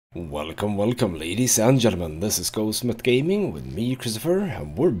Welcome, welcome, ladies and gentlemen. This is Ghostmet Gaming with me, Christopher,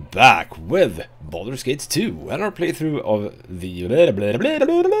 and we're back with Baldur's Gate 2 and our playthrough of the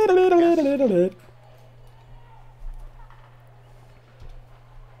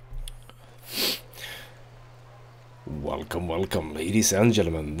Welcome, welcome, ladies and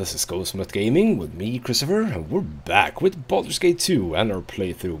gentlemen. This is Ghostmet Gaming with me, Christopher, and we're back with Baldur's Gate 2 and our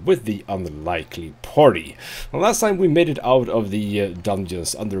playthrough with the Unlikely Party. Well, last time we made it out of the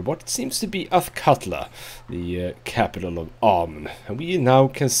dungeons under what seems to be Athkatla, the capital of Imoen, and we now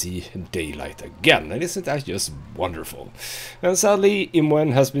can see daylight again, and isn't that just wonderful? And sadly,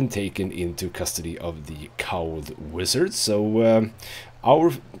 Imoen has been taken into custody of the cowled wizard, so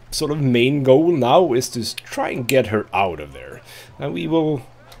our sort of main goal now is to try and get her out of there, and we'll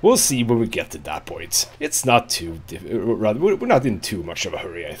see when we get to that point. It's not too rather we're not in too much of a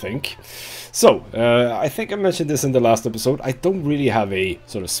hurry, I think. So I think I mentioned this in the last episode. I don't really have a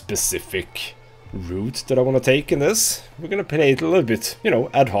sort of specific route that I want to take in this. We're gonna play it a little bit, you know,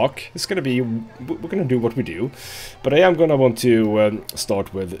 ad hoc. It's gonna be, we're gonna do what we do, but I am gonna want to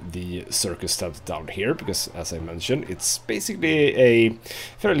start with the circus tent down here, because as I mentioned, it's basically a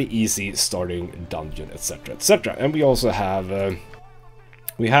fairly easy starting dungeon, etc, etc. And we also have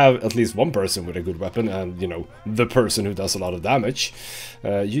we have at least one person with a good weapon, and, you know, the person who does a lot of damage.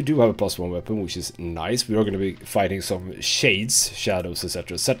 You do have a +1 weapon, which is nice. We are going to be fighting some shades, shadows,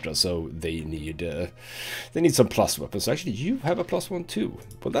 etc, etc, so they need some plus weapons. Actually, you have a +1 too.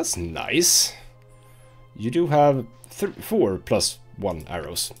 Well, that's nice. You do have 4 +1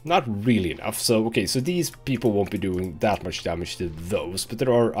 arrows. Not really enough. So, okay, so these people won't be doing that much damage to those, but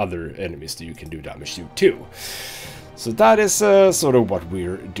there are other enemies that you can do damage to too. So that is sort of what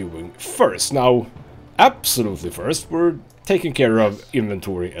we're doing first. Now, absolutely first, we're taking care of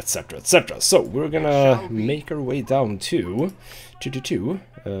inventory, etc, etc. So we're gonna make our way down to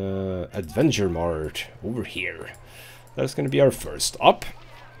Adventure Mart over here. That's gonna be our first stop.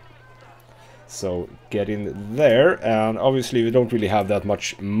 So get in there, and obviously we don't really have that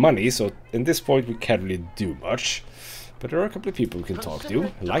much money, so in this point we can't really do much. But there are a couple of people we can talk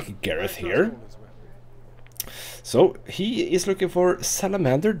to, like Gareth here. So, he is looking for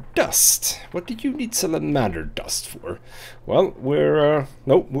salamander dust. What do you need salamander dust for? Well, we're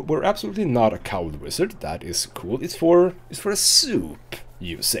absolutely not a cowled wizard. That is cool. It's for a soup,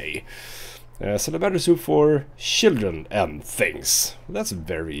 you say. Salamander soup for children and things. That's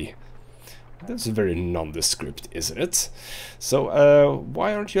very nondescript, isn't it? So,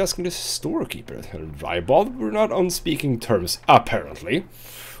 why aren't you asking the storekeeper? Rybald, we're not on speaking terms, apparently.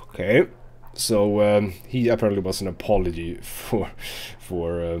 Okay. So he apparently was an apology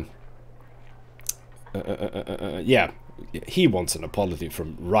yeah, he wants an apology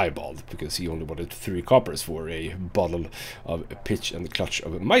from Rybald because he only wanted 3 coppers for a bottle of pitch and clutch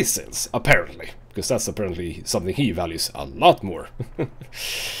of mycels, apparently, because that's apparently something he values a lot more.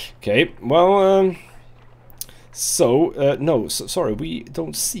 Okay, well, no, sorry, we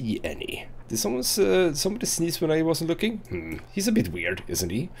don't see any. Did somebody sneeze when I wasn't looking? He's a bit weird, isn't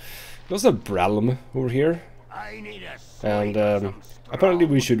he? There's a Bralm over here, and apparently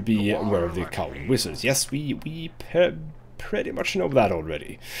we should be aware of the cowled wizards. Yes, we pretty much know that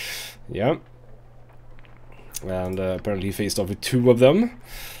already. Yeah, and apparently he faced off with 2 of them,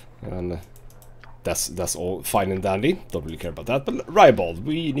 and that's all fine and dandy. Don't really care about that. But Rybald,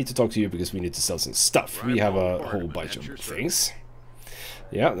 we need to talk to you because we need to sell some stuff. We have a whole bunch of things.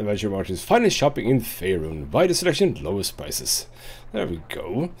 Yeah, the Adventure Mart is finally shopping in Faerun. Widest selection, lowest prices. There we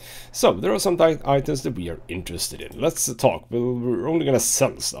go. So, there are some items that we are interested in. Let's talk. Well, we're only gonna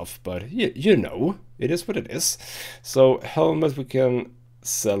sell stuff, but you know, it is what it is. So, helmet, we can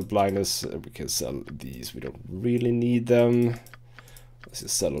sell blindness. We can sell these. We don't really need them. Let's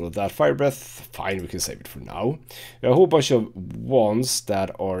just sell all of that. Fire breath, fine, we can save it for now. A whole bunch of wands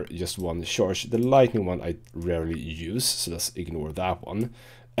that are just one charge. The lightning one I rarely use, so let's ignore that one.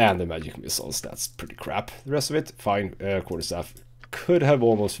 And the magic missiles, that's pretty crap. The rest of it, fine. Quarterstaff, could have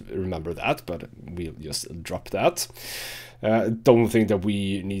almost remembered that, but we'll just drop that. Don't think that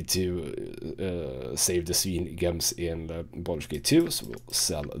we need to save the Sveen gems in Baldur's Gate 2, so we'll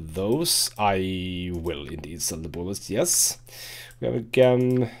sell those. I will indeed sell the bullets, yes. We have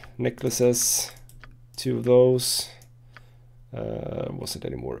again necklaces, 2 of those. Wasn't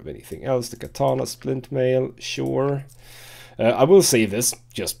any more of anything else. The katana, splint mail, sure. I will save this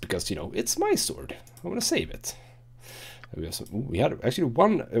just because, you know, it's my sword. I want to save it. We had actually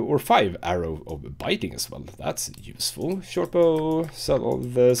 1 or 5 arrow of biting as well. That's useful. Short bow, sell all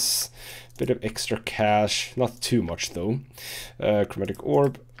this. Bit of extra cash, not too much though. Chromatic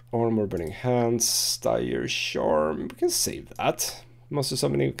orb. Armor, burning hands, dire charm. We can save that. Monster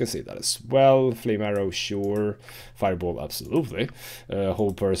summoning, you can see that as well. Flame arrow, sure. Fireball, absolutely.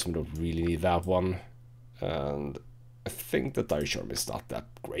 Whole person, we don't really need that one. And I think that Dire Charm is not that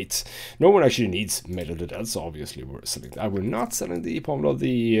great. No one actually needs Metal of the Dead, so obviously we're selling that. We're not selling the Pommel of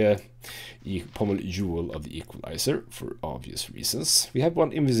the Pommel Jewel of the Equalizer for obvious reasons. We have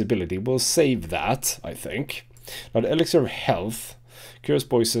one invisibility. We'll save that, I think. Now the Elixir of Health. Cures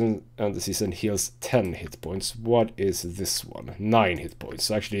poison and the season heals 10 hit points. What is this one? 9 hit points.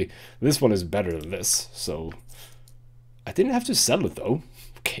 So actually, this one is better than this. So I didn't have to sell it though.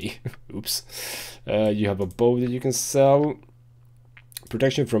 Okay, oops. You have a bow that you can sell.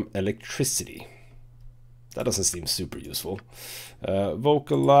 Protection from electricity. That doesn't seem super useful.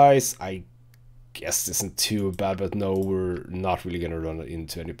 Vocalize, I guess isn't too bad, but no, we're not really going to run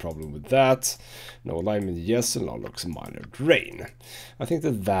into any problem with that. No alignment, yes, and locks minor drain. I think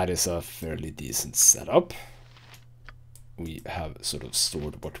that that is a fairly decent setup. We have sort of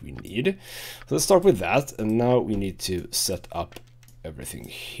stored what we need. So let's start with that, and now we need to set up everything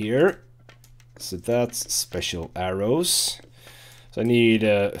here. So that's special arrows. So I need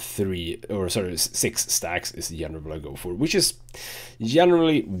 6 stacks is the general I go for, which is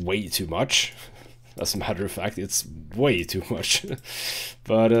generally way too much. As a matter of fact, it's way too much.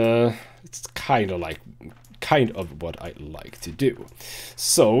 But it's kind of what I like to do.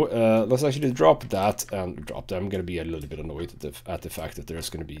 So let's actually drop that and drop that. I'm going to be a little bit annoyed at the fact that there's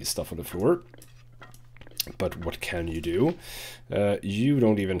going to be stuff on the floor. But what can you do? You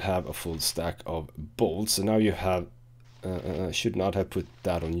don't even have a full stack of bolts, so now you have should not have put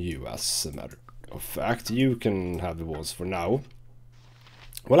that on you, as a matter of fact. You can have the walls for now.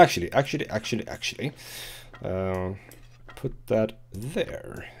 Well, actually, put that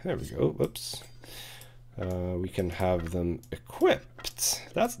there. There we go. Whoops. We can have them equipped.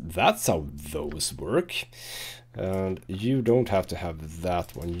 That's how those work. And you don't have to have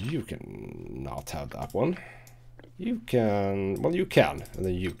that one. You can not have that one. You can, well, you can, and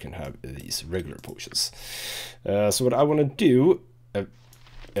then you can have these regular potions. So what I want to do,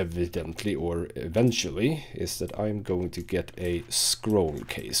 evidently or eventually, is that I'm going to get a scroll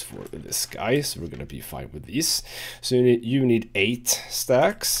case for this guy. So we're going to be fine with these. So you need 8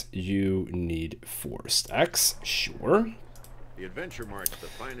 stacks. You need 4 stacks. Sure. The adventure marks the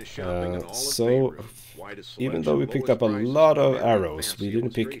finest shopping in all of so even though we picked up a lot of arrows, we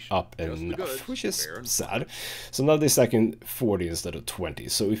didn't pick up enough, which is sad. So now they're stacking 40 instead of 20.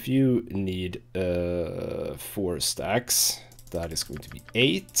 So if you need 4 stacks, that is going to be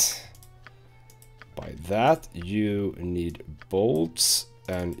 8. By that, you need bolts,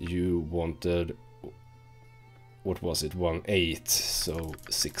 and you wanted, what was it, 8, so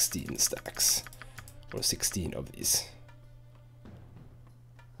 16 stacks, or 16 of these.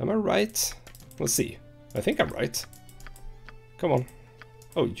 Am I right? Let's see. I think I'm right. Come on.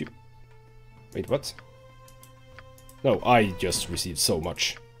 Oh, you... Wait, what? No, I just received so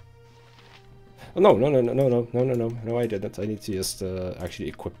much. Oh, no, I didn't. I need to just actually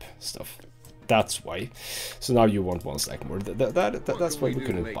equip stuff. That's why. So now you want 1 stack more. That's why we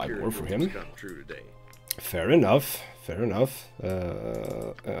couldn't buy more for him. Fair enough. Fair enough.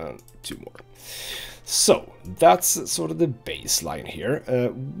 2 more. So that's sort of the baseline here.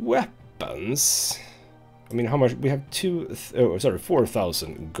 Weapons. I mean, how much? We have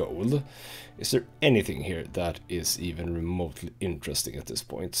 4,000 gold. Is there anything here that is even remotely interesting at this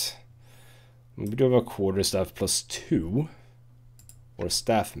point? We do have a quarterstaff plus 2. Or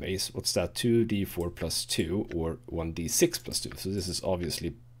staff mace. What's that? 2d4 plus 2 or 1d6 plus 2. So this is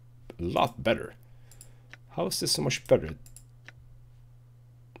obviously a lot better. How is this so much better?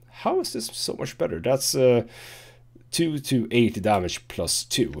 How is this so much better? That's 2 to 8 damage plus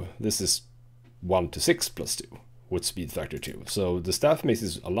 2. This is 1 to 6 plus 2 with speed factor 2. So the staff mace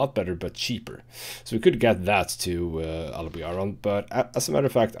is a lot better but cheaper. So we could get that to Albiaron, but as a matter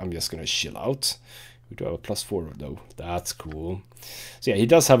of fact, I'm just going to chill out. We do have a plus 4 though. That's cool. So yeah, he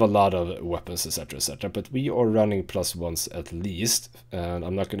does have a lot of weapons, etc, etc. But we are running plus 1s at least, and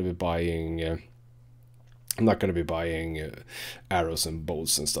I'm not going to be buying... arrows and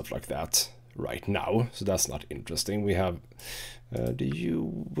bolts and stuff like that right now, so that's not interesting. We have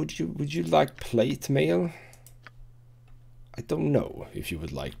would you like plate mail? I don't know if you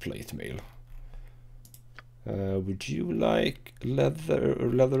would like plate mail. Would you like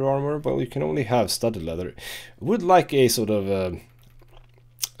leather armor? Well, you can only have studded leather. Would like a sort of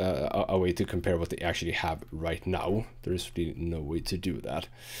a way to compare what they actually have right now. There's really no way to do that.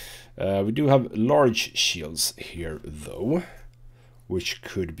 We do have large shields here though, which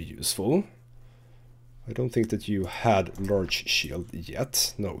could be useful. I don't think that you had large shield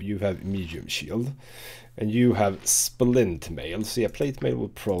yet. No, you have medium shield. And you have splint mail. So yeah, plate mail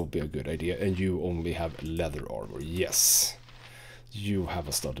would probably be a good idea. And you only have leather armor. Yes. You have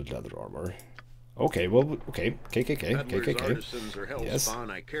a studded leather armor. Okay, well, okay. Artisans are hell Yes.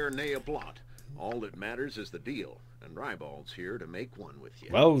 spawn, I care nay a blot. All that matters is the deal, and Ribald's here to make one with you.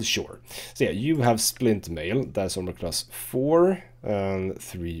 Well, sure. So yeah, you have splint mail. That's armor class 4, and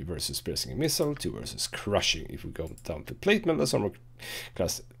 3 versus piercing and missile, 2 versus crushing. If we go down to plate mail, that's armor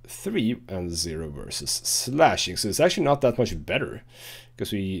class 3 and 0 versus slashing. So it's actually not that much better,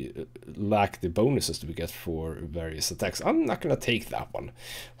 because we lack the bonuses that we get for various attacks. I'm not gonna take that one.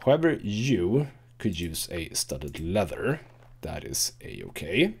 However, you could use a studded leather. That is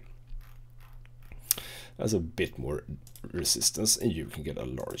a-okay. Has a bit more resistance, and you can get a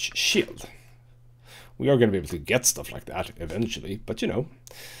large shield. We are going to be able to get stuff like that eventually, but you know,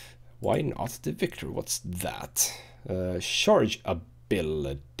 why not the Victor? What's that? Charge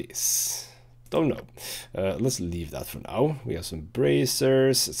abilities. Don't know. Let's leave that for now. We have some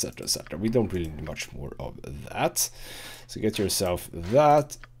bracers, etc, etc. We don't really need much more of that. So get yourself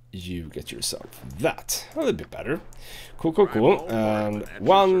that. You get yourself that. A little bit better. Cool. And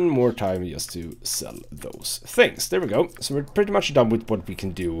one more time just to sell those things. There we go. So we're pretty much done with what we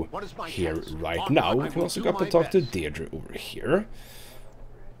can do here right now. We can also go up and talk to Deirdre over here.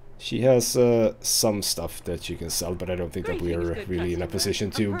 She has some stuff that she can sell, but I don't think that we are really in a position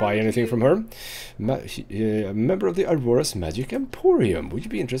to buy anything from her. A member of the Aurora's Magic Emporium. Would you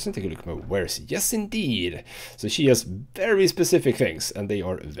be interested in taking a look at my wares? Yes, indeed. So she has very specific things, and they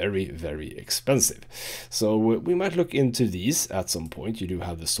are very, very expensive. So we might look into these at some point. You do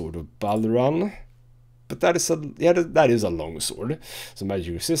have the Sword of Baldur. But that is a long sword. So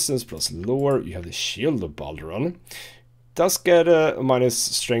magic resistance plus lore. You have the Shield of Baldur. Does get a minus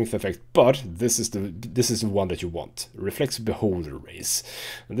strength effect, but this is the one that you want. Reflects beholder rays.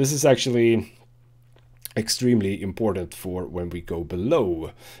 And this is actually extremely important for when we go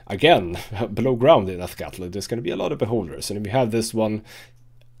below, again, below ground in Athkatla. There's going to be a lot of beholders, and if we have this one,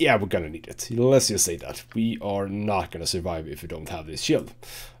 yeah, we're going to need it. Let's just say that. We are not going to survive if we don't have this shield.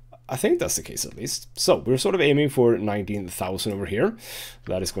 I think that's the case at least. So we're sort of aiming for 19,000 over here.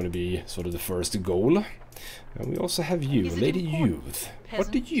 That is going to be sort of the first goal. And we also have you, Lady Youth.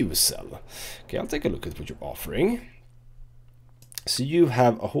 What do you sell? Okay, I'll take a look at what you're offering. So you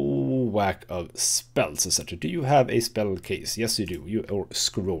have a whole whack of spells, etc. Do you have a spell case? Yes, you do. Or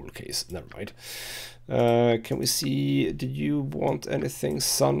scroll case. Never mind. Can we see? Did you want anything?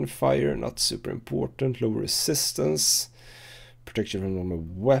 Sunfire, not super important. Lower resistance. Protection from normal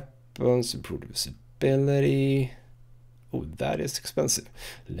weapons. Improved visibility. Oh, that is expensive.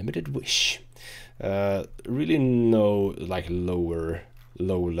 Limited wish. Really no like low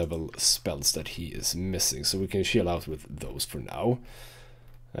level spells that he is missing, so we can chill out with those for now.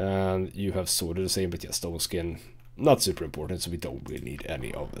 And you have sort of the same, but yeah, stone skin, not super important, so we don't really need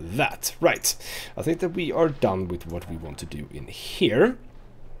any of that. Right, I think that we are done with what we want to do in here.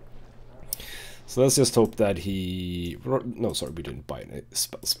 So let's just hope that he... No, sorry, we didn't buy any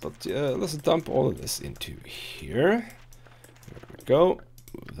spells, but let's dump all of this into here. There we go.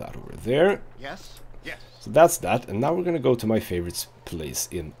 Move that over there. Yes. So that's that, and now we're gonna go to my favorite place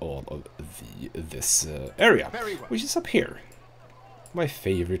in all of this area, which is up here. My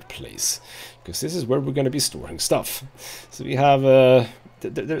favorite place, because this is where we're gonna be storing stuff. So we have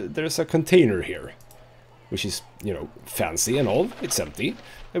there's a container here, which is, you know, fancy and all. It's empty,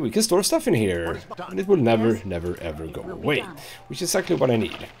 and we can store stuff in here, and it will never ever go away, which is exactly what I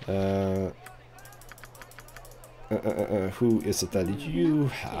need. Who is it that you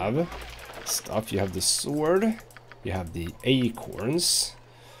have? Stuff. You have the sword, you have the acorns,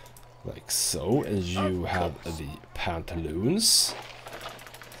 like so, and you have the pantaloons.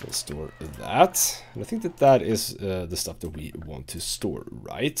 Let's store that, and I think that that is the stuff that we want to store,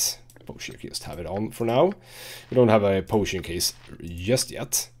 right? Potion, just have it on for now. We don't have a potion case just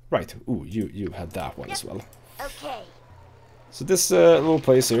yet, right? Ooh, you had that one as well. Okay. So this little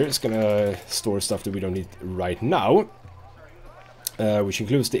place here is gonna store stuff that we don't need right now. Which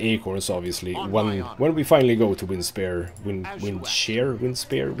includes the acorns, obviously. When we finally go to Windspear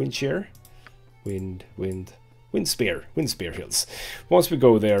Hills. Once we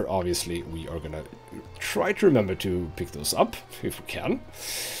go there, obviously, we are gonna try to remember to pick those up if we can.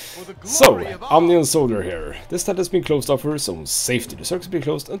 So, Omnian Solar here. This tent has been closed off for its own safety. The circuit has been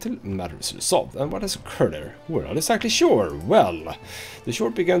closed until matters resolved. And what has occurred there? We're not exactly sure. Well, the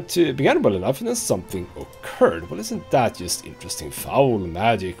short began well enough, and then something occurred. Well, isn't that just interesting? Foul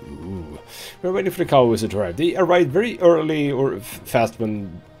magic. Ooh. We're waiting for the cow wizard to arrive. They arrived very early or fast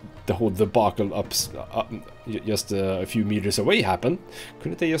when the whole debacle up just a few meters away happened.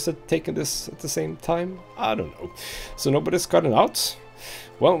 Couldn't they just have taken this at the same time? I don't know. So nobody's gotten out.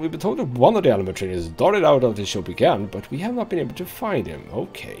 Well, we've been told that one of the element trainers darted out of the shop again, but we have not been able to find him.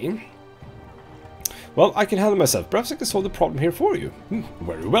 Okay. Well, I can handle myself. Perhaps I can solve the problem here for you.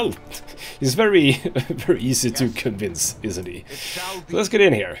 Very well. He's very, very easy to convince, isn't he? So let's get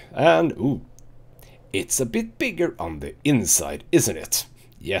in here. And, ooh, it's a bit bigger on the inside, isn't it?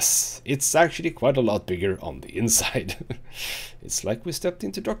 Yes, it's actually quite a lot bigger on the inside. It's like we stepped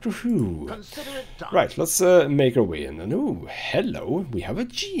into Doctor Who. Right, let's make our way in. And oh, hello, we have a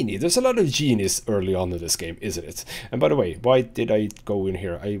genie. There's a lot of genies early on in this game, isn't it? And by the way, why did I go in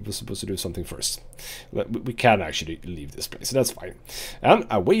here? I was supposed to do something first. We can actually leave this place, so that's fine. And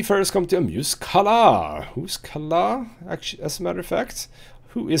a wayfarers come to amuse Kala. Who's Kala? Actually, as a matter of fact,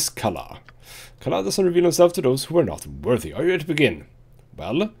 who is Kala? Kala doesn't reveal himself to those who are not worthy. Are you ready to begin?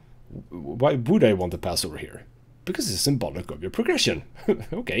 Well, why would I want to pass over here? Because it's symbolic of your progression.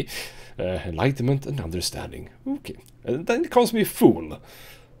 Okay. Enlightenment and understanding. Okay. And then it calls me fool.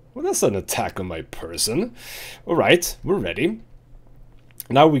 Well, that's an attack on my person. Alright, we're ready.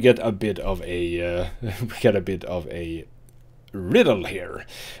 Now we get a bit of a riddle here.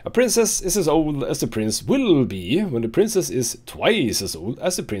 A princess is as old as the prince will be when the princess is twice as old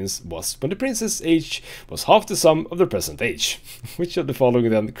as the prince was when the princess' age was half the sum of their present age. Which of the following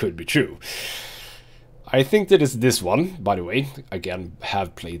then could be true? I think that is this one, by the way. Again,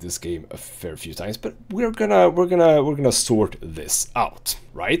 have played this game a fair few times, but we're gonna sort this out,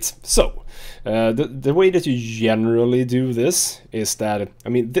 right? So, the way that you generally do this is that, I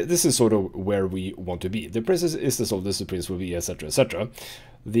mean, this is sort of where we want to be. The princess is as old as the prince will be, etc., etc.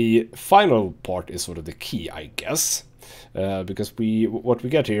 The final part is sort of the key, I guess, because what we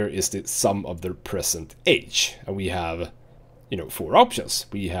get here is the sum of their present age, and we have, you know, 4 options.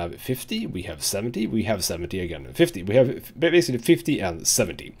 We have 50, we have 70, we have 70 again, and 50. We have basically 50 and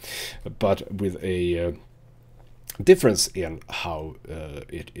 70, but with a difference in how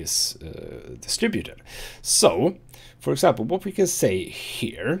it is distributed. So, for example, what we can say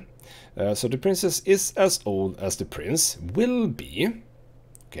here, so the princess is as old as the prince will be.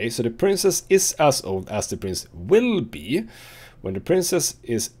 Okay, so the princess is as old as the prince will be when the princess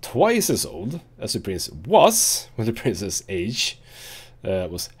is twice as old as the prince was when the princess' age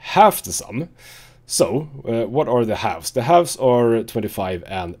was half the sum. So, what are the halves? The halves are 25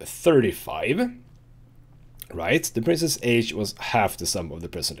 and 35. Right? The princess' age was half the sum of the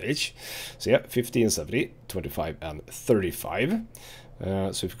present age. So yeah, 50 and 70, 25 and 35. So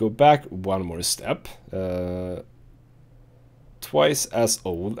if you go back one more step, twice as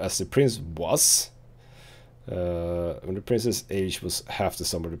old as the prince was when the princess' age was half the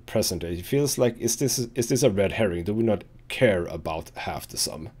sum of the present age. It feels like, is this a red herring? Do we not care about half the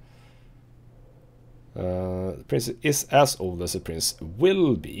sum? The prince is as old as the prince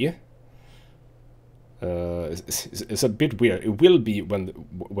will be. It's a bit weird. It will be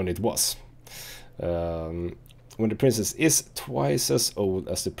when it was. When the princess is twice as old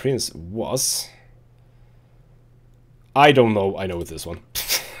as the prince was. I don't know. I know with this one.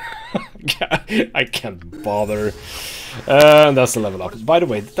 I can't bother. And that's the level up. By the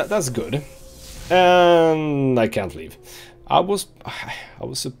way, that's good. And I can't leave. I was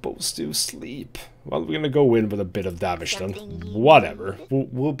supposed to sleep. Well, we're gonna go in with a bit of damage then. Whatever.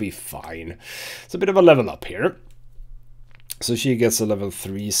 We'll be fine. It's a bit of a level up here. So she gets a level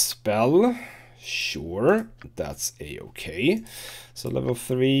 3 spell. Sure, that's a-okay. So level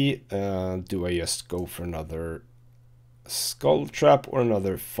 3, do I just go for another skull trap or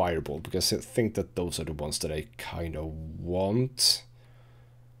another fireball? Because I think that those are the ones that I kind of want.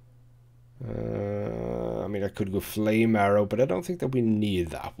 I mean, I could go flame arrow, but I don't think that we need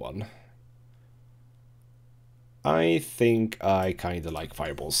that one. I think I kind of like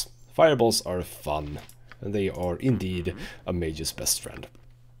fireballs. Fireballs are fun, and they are indeed a mage's best friend.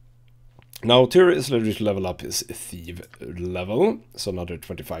 Now, Tyr is ready to level up his thief level, so another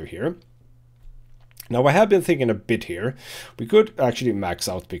 25 here. Now, I have been thinking a bit here. We could actually max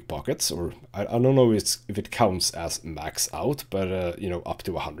out pickpockets, or I don't know if it counts as max out, but you know, up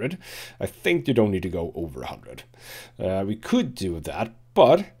to 100. I think you don't need to go over 100. We could do that,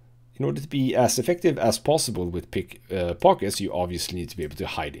 but in order to be as effective as possible with pickpockets, you obviously need to be able to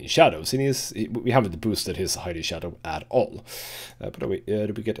hide in shadows. And we haven't boosted his hide in shadow at all. But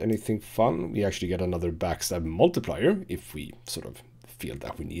did we get anything fun? We actually get another backstab multiplier if we sort of feel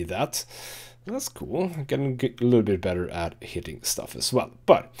that we need that. That's cool. Getting a little bit better at hitting stuff as well.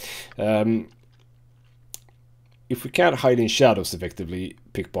 But if we can't hide in shadows effectively,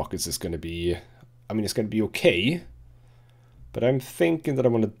 pickpockets is going to be, I mean, it's going to be okay. But I'm thinking that I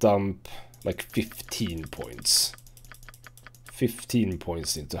want to dump like 15 points. 15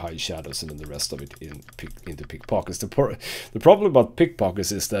 points into high shadows and then the rest of it into pickpockets. The problem about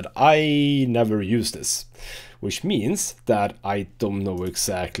pickpockets is that I never use this, which means that I don't know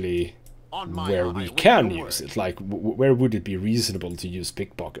exactly where we can use it. Like, where would it be reasonable to use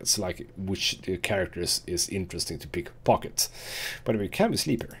pickpockets? Like, which characters is interesting to pickpocket? But we can be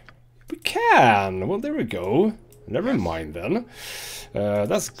sleeper. We can! Well, there we go. Never mind then.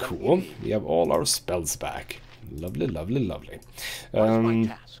 That's cool. We have all our spells back. Lovely, lovely, lovely.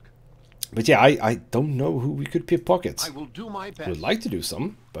 But yeah, I don't know who we could pickpocket. I will do my best. Would like to do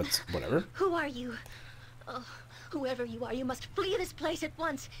some, but whatever. Who are you? Oh, whoever you are, you must flee this place at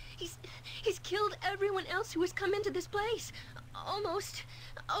once. He's killed everyone else who has come into this place. Almost.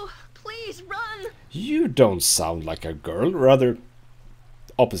 Oh, please run. You don't sound like a girl, rather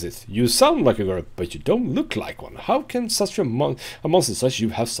opposite. You sound like a girl, but you don't look like one. How can such a monster such you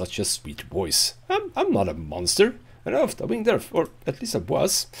have such a sweet voice? I'm not a monster. I know I mean, or at least I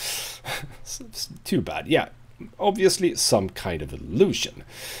was. Too bad. Yeah, obviously some kind of illusion.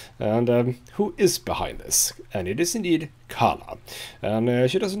 And who is behind this? And it is indeed Kala.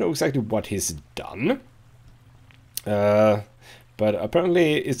 And she doesn't know exactly what he's done. But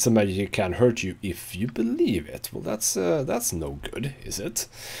apparently it's a magic that can hurt you if you believe it. Well, that's no good, is it?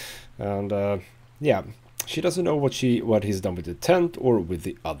 And yeah, she doesn't know what he's done with the tent or with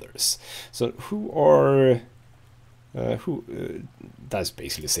the others. So who are that's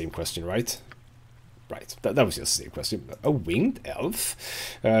basically the same question, right? Right, that was just the same question. A winged elf?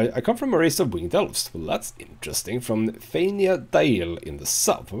 I come from a race of winged elves. Well, that's interesting. From Fania Dale in the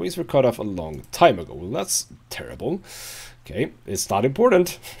south. My wings were cut off a long time ago. Well, that's terrible. Okay, it's not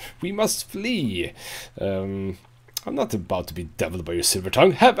important. We must flee. I'm not about to be deviled by your silver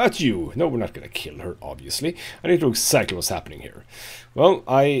tongue. How about you? No, we're not going to kill her, obviously. I need to know exactly what's happening here. Well,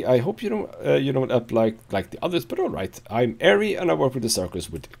 I hope you don't act like the others, but all right. I'm Airy, and I work with the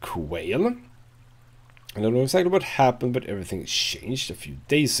circus with Quail. I don't know exactly what happened, but everything changed a few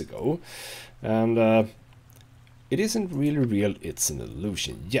days ago. And it isn't really real, it's an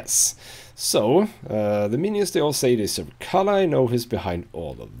illusion, yes. So, the minions, they all say they serve Kala. I know he's behind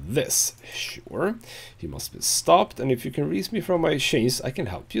all of this. Sure, he must be stopped, and if you can release me from my chains, I can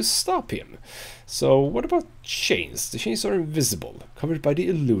help you stop him. So, what about chains? The chains are invisible, covered by the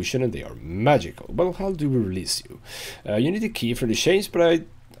illusion, and they are magical. Well, how do we release you? You need a key for the chains, but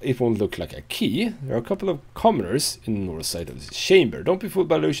it won't look like a key. There are a couple of commoners in the north side of this chamber. Don't be fooled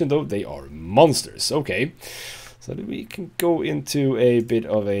by illusion, though. They are monsters. Okay. So we can go into a bit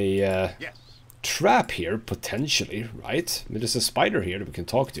of a trap here, potentially, right? I mean, there's a spider here that we can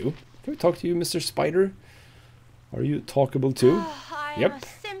talk to. Can we talk to you, Mr. Spider? Are you talkable too? I am a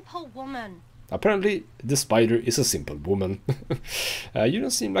simple woman. Apparently, the spider is a simple woman. You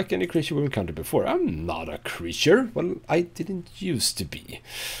don't seem like any creature we've encountered before. I'm not a creature. Well, I didn't used to be.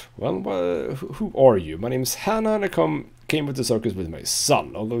 Well, who are you? My name's Hannah, and I came with the circus with my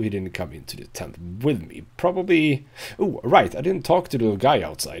son, although he didn't come into the tent with me. Probably... Oh, right, I didn't talk to the little guy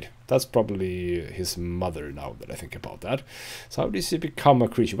outside. That's probably his mother now that I think about that. So how did he become a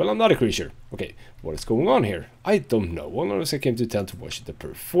creature? Well, I'm not a creature. Okay, what is going on here? I don't know. All I know is I came to the tent to watch the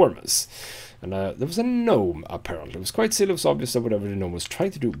performance. And there was a gnome, apparently. It was quite silly. It was obvious that whatever the gnome was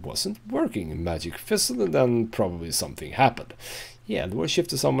trying to do wasn't working. Magic fizzled, and then probably something happened. Yeah, the voice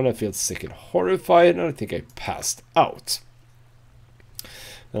shifted someone. I felt sick and horrified, and I think I passed out.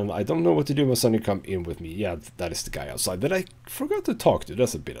 And I don't know what to do. My son, you come in with me. Yeah, that is the guy outside that I forgot to talk to.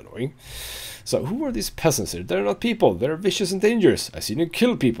 That's a bit annoying. So, who are these peasants here? They're not people. They're vicious and dangerous. I see them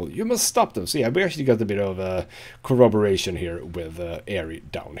kill people. You must stop them. So, yeah, we actually got a bit of corroboration here with Airy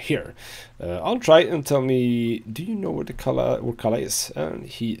down here. I'll try and tell me, do you know where Kala is? And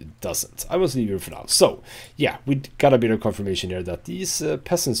he doesn't. I must leave you for now. So, yeah, we got a bit of confirmation here that these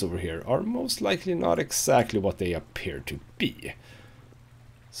peasants over here are most likely not exactly what they appear to be.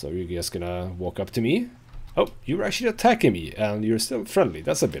 So you're just gonna walk up to me. Oh, you're actually attacking me, and you're still friendly.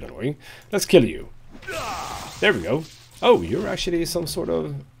 That's a bit annoying. Let's kill you. There we go. Oh, you're actually some sort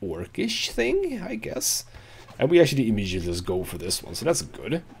of orcish thing, I guess. And we actually immediately just go for this one, so that's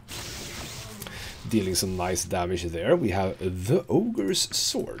good. Dealing some nice damage there. We have the Ogre's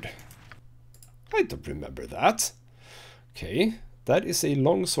Sword. I don't remember that. Okay, that is a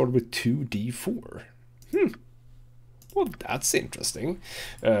long sword with 2d4. Well, that's interesting.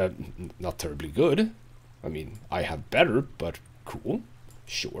 Not terribly good. I mean, I have better, but cool.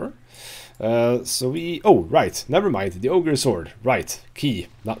 Sure. So we... Oh, right. Never mind. The Ogre Sword. Right. Key.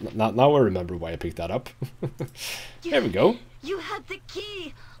 Now I remember why I picked that up. There we go. You had the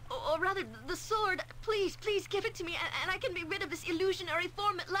key. or rather, the sword. Please, please give it to me, and I can be rid of this illusionary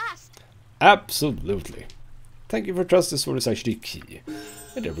form at last. Absolutely. Thank you for trust. The sword is actually key.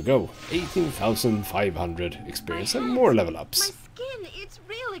 And there we go. 18,500 experience and more level ups. My skin, it's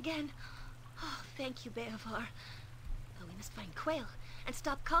real again. Oh, thank you, Beovar. Oh, we must find Quail and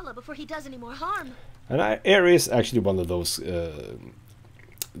stop Kala before he does any more harm. And Aerie is actually one of those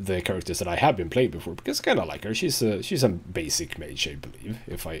the characters that I have been playing before, because I kind of like her. She's a basic mage, I believe,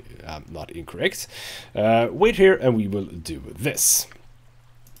 if I am not incorrect. Wait here and we will do this.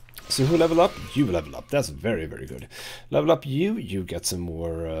 So who level up? You level up. That's very, very good. Level up you. You get some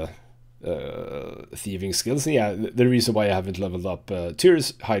more thieving skills. And yeah, the reason why I haven't leveled up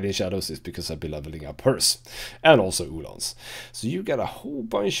Tyr's Hiding Shadows is because I've been leveling up hers. And also Ulan's. So you get a whole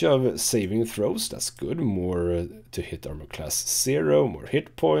bunch of saving throws. That's good. More to hit armor class 0. More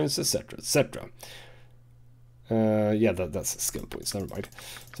hit points, etc. etc. Yeah, that's skill points, never mind.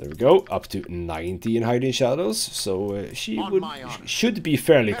 So there we go, up to 90 in Hiding Shadows, so she should be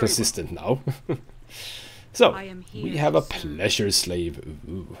fairly consistent now. So, we have a pleasure slave.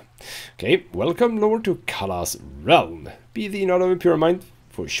 Ooh. Okay, welcome Lord to Kala's realm. Be thee not of impure mind,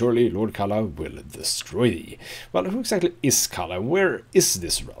 for surely Lord Kala will destroy thee. Well, who exactly is Kala? Where is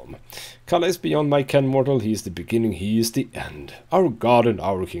this realm? Kala is beyond my ken mortal, he is the beginning, he is the end. Our god and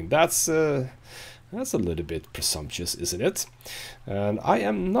our king, that's a little bit presumptuous, isn't it? And I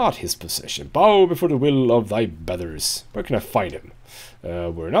am not his possession. Bow before the will of thy betters. Where can I find him?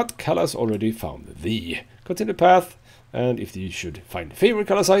 Were not, Kala's already found thee. Continue path, and if thee should find favor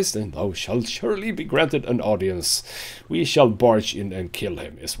Kala's eyes, then thou shalt surely be granted an audience. We shall barge in and kill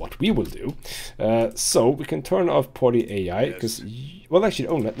him, is what we will do. So we can turn off party AI, because, well, actually,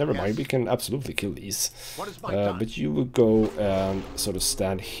 oh, never mind, we can absolutely kill these. But you will go and sort of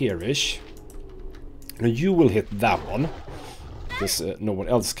stand here-ish. You will hit that one, because no one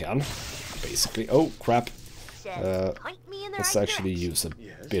else can, basically. Oh, crap. Let's actually use a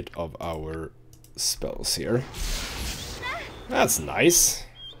bit of our spells here. That's nice.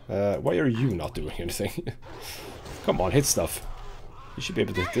 Why are you not doing anything? Come on, hit stuff. You should be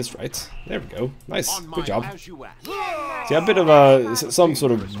able to hit this, right? There we go. Nice. Good job. So yeah, a bit of some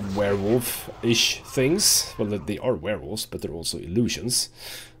sort of werewolf-ish things. Well, they are werewolves, but they're also illusions.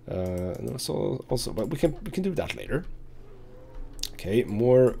 And also, but we can do that later. Okay,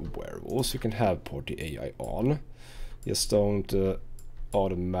 more werewolves. You can have party AI on. Just don't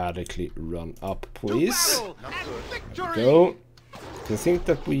automatically run up, please. There we go. I think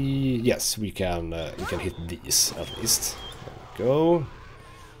that yes, we can hit these at least. There we go.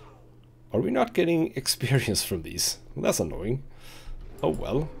 Are we not getting experience from these? Well, that's annoying. Oh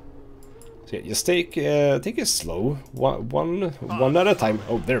well. So yeah, just take it slow, one at a time.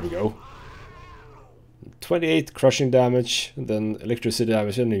 Oh, there we go. 28 crushing damage, and then electricity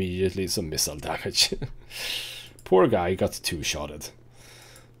damage, and immediately some missile damage. Poor guy got two-shotted.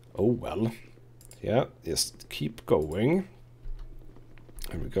 Oh well. Yeah, just keep going.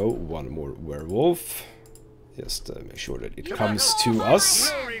 There we go. One more werewolf. Just make sure that it comes to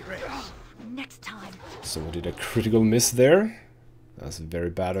us. Next time. Someone did a critical miss there. That's very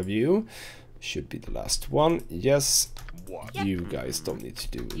bad of you. Should be the last one. Yes. You guys don't need to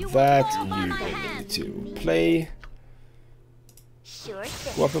do that. You don't need to play.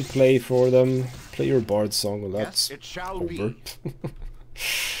 Go up and play for them. Play your bard song. Well, that's over.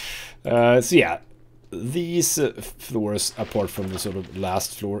 So yeah, these floors, apart from the sort of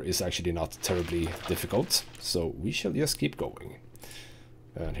last floor, is actually not terribly difficult. So we shall just keep going.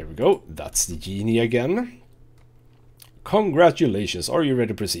 And here we go. That's the genie again. Congratulations. Are you ready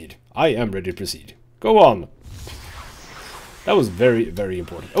to proceed? I am ready to proceed. Go on. That was very, very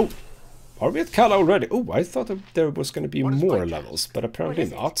important. Oh, are we at Kala already? Oh, I thought that there was going to be more levels, but apparently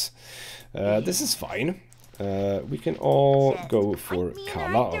not. This is fine. We can all go for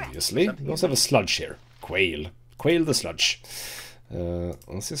Kala, obviously. We also have a sludge here. Quail. Quail the sludge.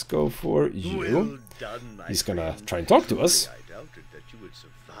 Let's just go for you. He's gonna try and talk to us. I doubted that you would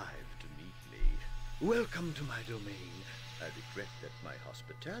survive to meet me. Welcome to my domain. I regret that my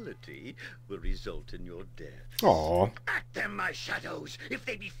hospitality will result in your death. Aww. At them, my shadows! If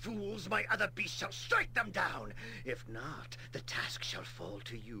they be fools, my other beasts shall strike them down! If not, the task shall fall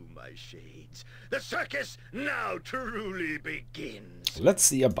to you, my shades. The circus now truly begins! Let's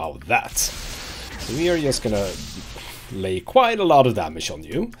see about that. So we are just gonna lay quite a lot of damage on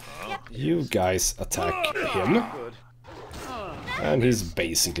you. You guys attack him. And he's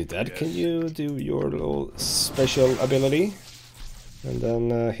basically dead. Can you do your little special ability? And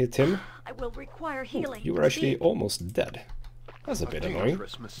then hit him. I will require healing. You were actually almost dead. That's a bit annoying.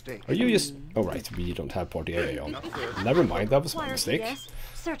 Are you just... Oh right, we don't have party AA on. Never mind, that was my mistake.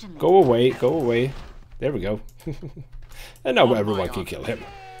 Certainly. Go away, go away. There we go. And now everyone can kill him.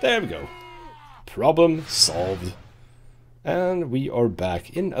 There we go. Problem solved. And we are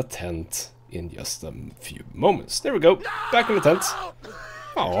back in a tent in just a few moments. There we go. Back in the tent.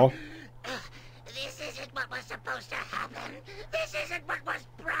 Aww. This isn't what was supposed to happen. This isn't what was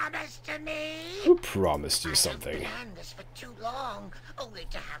promised to me. Who promised you something? I've planned this for too long, only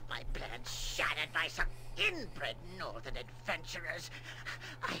to have my plans shattered by some inbred northern adventurers.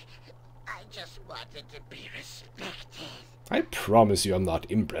 I just wanted to be respected. I promise you I'm not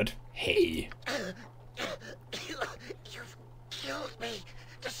inbred. Hey. You've killed me,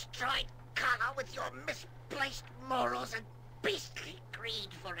 destroyed Kala with your misplaced morals and beastly greed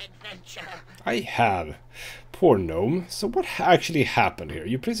for adventure. I have. Poor gnome. So what actually happened here?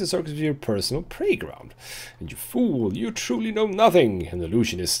 You placed the circus as your personal playground. And you fool, you truly know nothing. An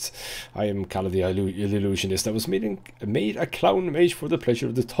illusionist. I am Kala the illusionist that was made a clown mage for the pleasure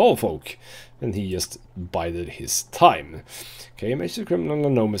of the tall folk. And he just bided his time. Okay, mage the criminal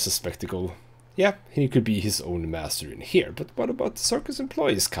and gnome is a spectacle. Yeah, he could be his own master in here, but what about the circus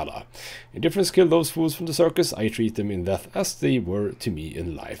employees, Kala? Indifference kill those fools from the circus, I treat them in death as they were to me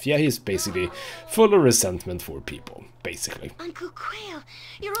in life. Yeah, he's basically full of resentment for people, basically. Uncle Quail,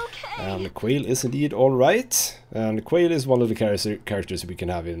 you're okay. And Quail is indeed alright, and Quail is one of the characters we can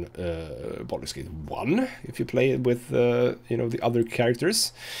have in Baldur's Gate 1, if you play it with, you know, the other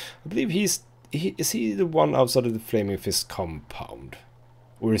characters. I believe is he the one outside of the Flaming Fist compound?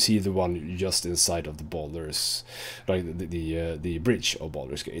 Or is he the one just inside of the Baldur's, like the bridge of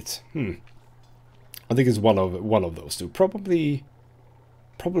Baldur's Gate? I think it's one of those two. Probably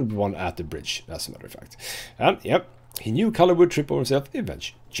one at the bridge, as a matter of fact. And yep, he knew Kala would trip over himself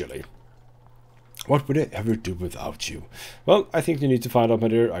eventually. What would I ever do without you? Well, I think you need to find out, my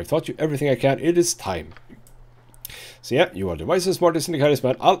dear. I've taught you everything I can. It is time. So yeah, you are the wisest, smartest, and the kindest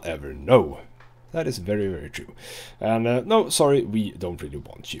man I'll ever know. That is very, very true. And no, sorry, we don't really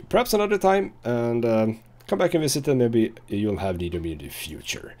want you. Perhaps another time, and come back and visit, and maybe you'll have need of me in the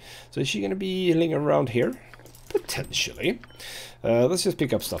future. So is she going to be lingering around here? Potentially. Let's just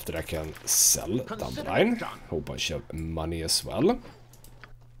pick up stuff that I can sell down the line. Whole bunch of money as well.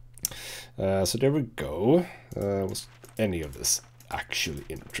 So there we go. Was any of this actually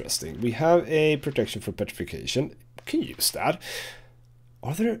interesting? We have a protection for petrification. Can use that.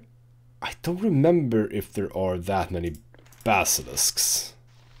 Are there... I don't remember if there are that many basilisks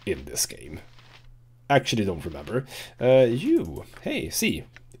in this game. Actually don't remember. Hey, see.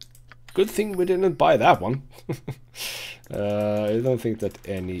 Good thing we didn't buy that one. I don't think that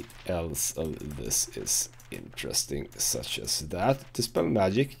any else of this is interesting, such as that. Dispel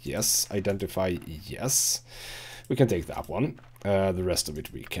magic, yes. Identify, yes. We can take that one. The rest of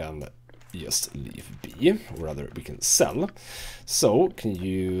it we can just leave be, or rather we can sell. So, can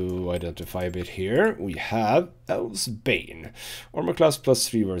you identify a bit here? We have Elves Bane. Armor class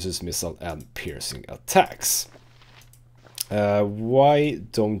 +3 versus missile and piercing attacks. Why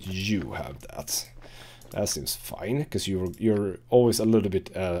don't you have that? That seems fine, because you're always a little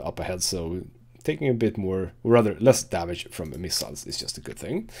bit up ahead, so taking a bit more, or rather less damage from missiles is just a good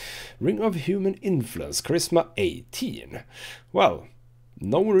thing. Ring of Human Influence, Charisma 18. Well,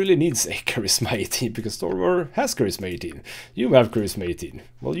 no one really needs a Charisma 18, because Stormor has Charisma 18. You have Charisma 18.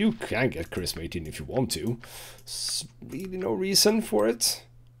 Well, you can get Charisma 18 if you want to. There's really no reason for it.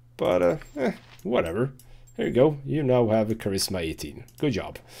 But, whatever. There you go. You now have a Charisma 18. Good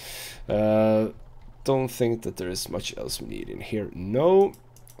job. Don't think that there is much else we need in here. No.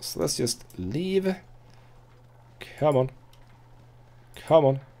 So let's just leave. Come on. Come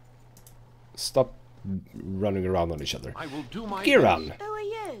on. Stop running around on each other. I will do my Gaelan! Who are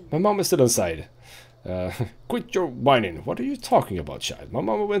you? My mom is still inside. Quit your whining. What are you talking about, child? My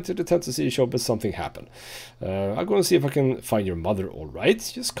mama went to the tent to see a show, but something happened. I'll go and see if I can find your mother,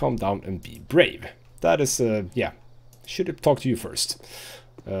 alright? Just calm down and be brave. That is, yeah. Should have talked to you first.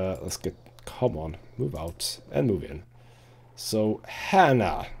 Let's get... Come on. Move out and move in. So,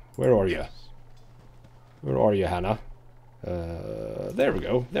 Hannah. Where are you? Where are you, Hannah? There we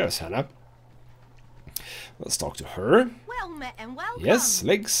go. There's Hannah. Let's talk to her. Well met and welcome. Yes,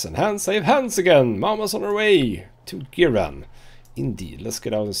 legs and hands save hands again. Mama's on her way to Gaelan. Indeed, let's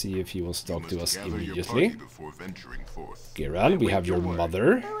get out and see if he wants to talk to us immediately. Gaelan, we have your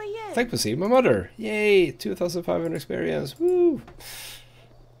mother. Who are you? Thank you for seeing my mother. Yay, 2,500 experience. Woo!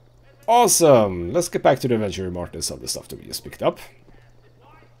 Awesome. Let's get back to the adventure market and sell the stuff that we just picked up.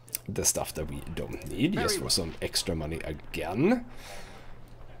 The stuff that we don't need, just for some extra money again.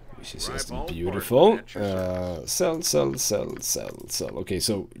 Which is just beautiful. Sell. Okay,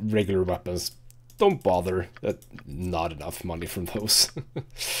 so regular weapons don't bother. Not enough money from those.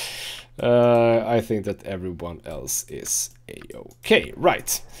 I think that everyone else is a-okay.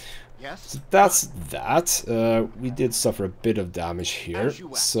 Right. Yes? So that's that. We did suffer a bit of damage here.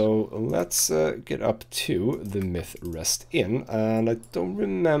 So let's get up to the Myth Rest Inn. And I don't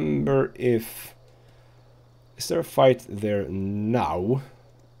remember if... Is there a fight there now?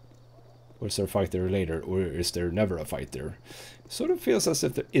 Or is there a fight there later? Or is there never a fight there? It sort of feels as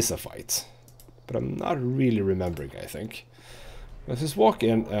if there is a fight. But I'm not really remembering, I think. Let's just walk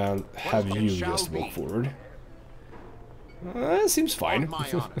in and have you just walk forward. Seems fine.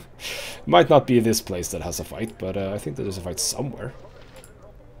 Might not be this place that has a fight, but I think that there's a fight somewhere.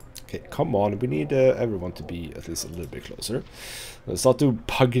 Okay, come on. We need everyone to be at least a little bit closer. Let's not do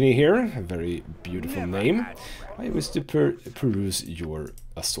Pugny here. A very beautiful name. I wish to peruse your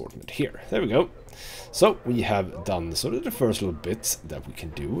assortment here. There we go. So we have done sort of the first little bit that we can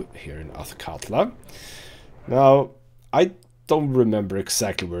do here in Athkatla. Now, I don't remember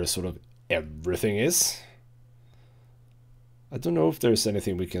exactly where sort of everything is. I don't know if there's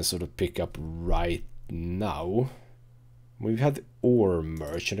anything we can sort of pick up right now. We've had the ore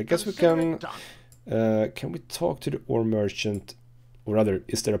merchant. I guess we can... can we talk to the ore merchant? Or rather,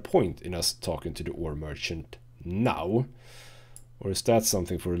 is there a point in us talking to the ore merchant now? Or is that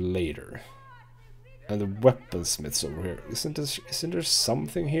something for later? And the weaponsmiths over here. Isn't there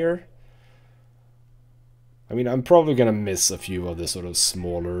something here? I mean, I'm probably gonna miss a few of the sort of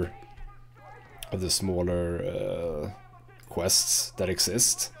smaller... quests that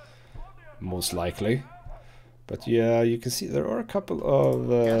exist, most likely. But yeah, you can see there are a couple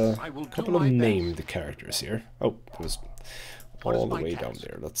of named characters here. Oh, it was all the way down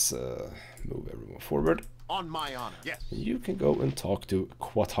there. Let's move everyone forward. On my honor, yes. You can go and talk to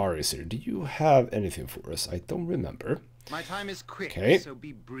Quataris here. Do you have anything for us? I don't remember. My time is quick, so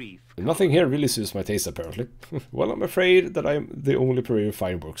be brief. Nothing here really suits my taste, apparently. Well, I'm afraid that I'm the only player who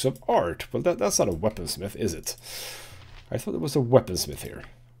finds works of art. Well, that's not a weaponsmith, is it? I thought it was a weaponsmith here.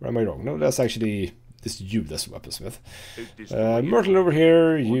 Or am I wrong? No, that's actually... This you, that's a weaponsmith. Myrtle over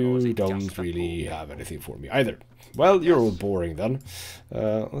here, you don't really have anything for me either. Well, you're all boring then.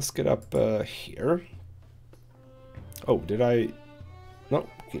 Let's get up here. Oh, did I... No,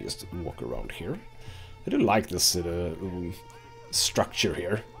 we can just walk around here. I do like this structure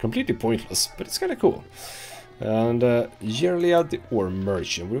here. Completely pointless, but it's kind of cool. And Yerlia the Ore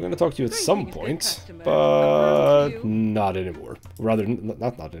Merchant. We're going to talk to you at some point, but not anymore. Rather,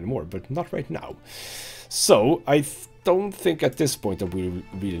 not anymore, but not right now. So, I don't think at this point that we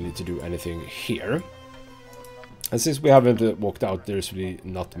really need to do anything here. And since we haven't walked out, there's really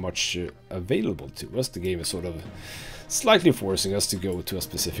not much available to us. The game is sort of slightly forcing us to go to a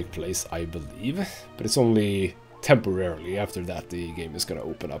specific place, I believe. But it's only... temporarily. After that, the game is going to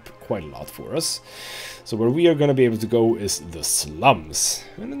open up quite a lot for us. So where we are going to be able to go is the slums.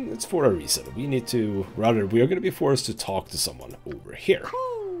 And it's for a reason. We need to... Rather, we are going to be forced to talk to someone over here.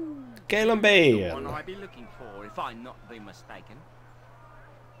 Gaelan Bayle. One I'd be looking for, if I'm not be mistaken.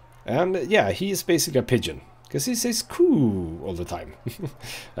 And yeah, he's basically a pigeon. Because he says "coo" all the time.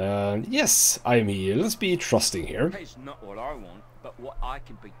 Yes, I'm here. Let's be trusting here. It's not what I want, but what I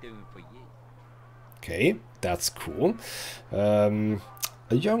can be doing for you. Okay, that's cool. A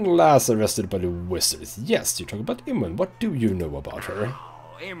young lass arrested by the wizards. Yes, you're talking about Imoen. What do you know about her?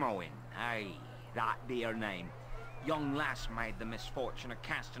 Oh, Imoen. Aye, that dear name. Young lass made the misfortune of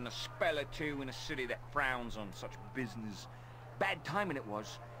casting a spell or two in a city that frowns on such business. Bad timing it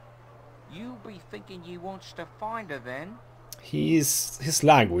was. You be thinking you wants to find her then? His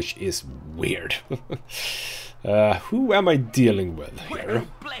language is weird. Who am I dealing with here? Well,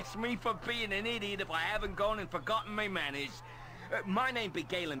 bless me for being an idiot if I haven't gone and forgotten my manners. My name be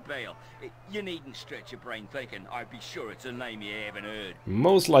Gaelan Bayle. You needn't stretch your brain thinking. I'd be sure it's a name you haven't heard.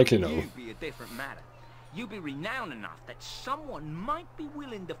 Most likely no. You be a different matter. You be renowned enough that someone might be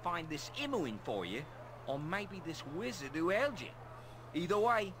willing to find this Imoen for you, or maybe this wizard who held you. Either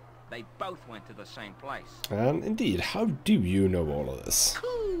way, they both went to the same place. And indeed, how do you know all of this?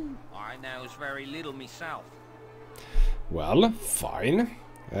 I knows very little myself. Well, fine.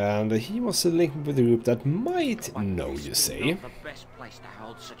 And he was linked with a group that might know, you say. Not the best place to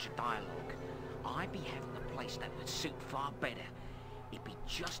hold such a dialogue. I be having a place that would suit far better. It'd be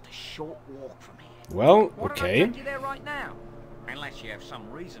just a short walk from here. Well, Why okay. don't I take you there right now? Unless you have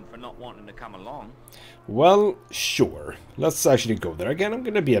some reason for not wanting to come along. Well, sure. Let's actually go there again. I'm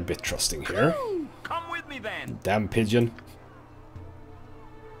gonna be a bit trusting here. Come with me then. Damn pigeon.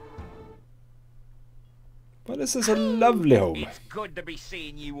 Well, this is a lovely home. It's good to be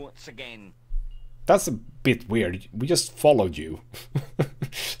seeing you once again. That's a bit weird. We just followed you.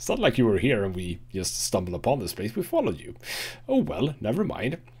 It's not like you were here and we just stumbled upon this place. We followed you. Oh well, never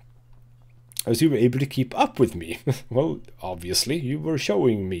mind. As you were able to keep up with me. Well, obviously, you were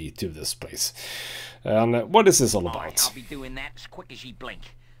showing me to this place. And what is this all about? I'll be doing that as quick as ye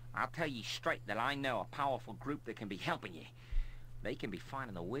blink. I'll tell ye straight that I know a powerful group that can be helping you. They can be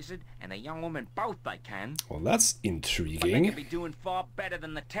finding the wizard and the young woman both they can. Well, that's intriguing. But they can be doing far better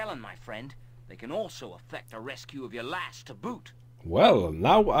than the telling, my friend. They can also effect a rescue of your lass to boot. Well,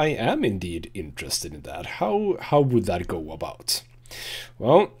 now I am indeed interested in that. How would that go about?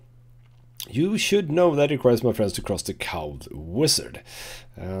 Well, you should know that it requires my friends to cross the Cowed Wizard.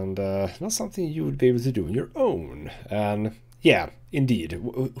 And not something you would be able to do on your own. And yeah, indeed.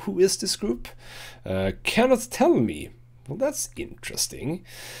 Who is this group? Cannot tell me. Well, that's interesting.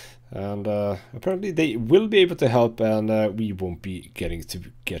 And apparently they will be able to help, and we won't be getting to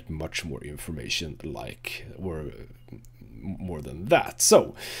get much more information more than that.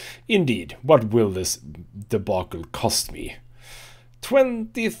 So, indeed, what will this debacle cost me?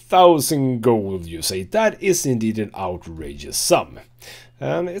 20,000 gold, you say. That is indeed an outrageous sum.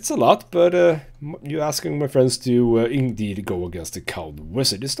 And it's a lot, but you asking my friends to indeed go against the Cowed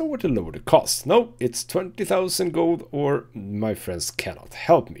Wizard is nowhere to lower the cost. No, it's 20,000 gold or my friends cannot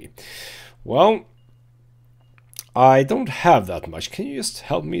help me. Well, I don't have that much. Can you just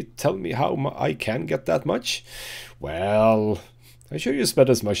help me, tell me how I can get that much? Well, I'm sure you spent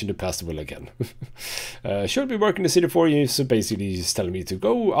as much in the past will again. Should be working the city for you, so basically he's telling me to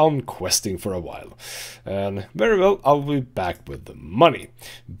go on questing for a while. And very well, I'll be back with the money.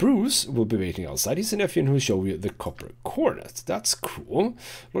 Bruce will be waiting outside. He's a nephew who'll show you the copper cornet. That's cool.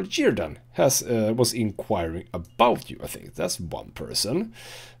 Lord Jirdan was inquiring about you, I think. That's one person.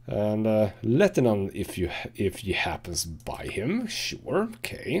 And Lettenan, if you happens by him. Sure,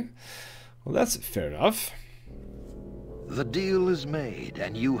 okay. Well, that's fair enough. The deal is made,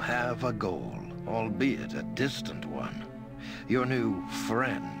 and you have a goal, albeit a distant one. Your new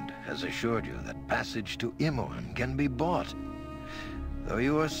friend has assured you that passage to Imoen can be bought, though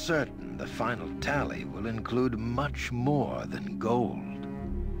you are certain the final tally will include much more than gold.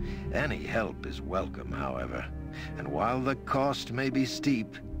 Any help is welcome, however, and while the cost may be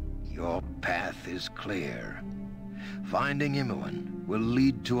steep, your path is clear. Finding Imoen will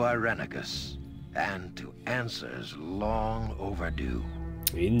lead to Irenicus, and to answers long overdue.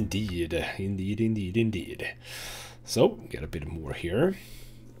 Indeed, indeed, indeed, indeed. So, get a bit more here.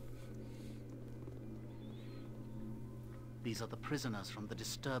 These are the prisoners from the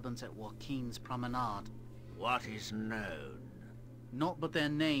disturbance at Joaquin's Promenade. What is known? Not but their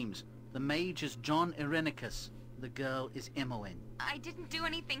names. The mage is John Irenicus. The girl is Imoen. I didn't do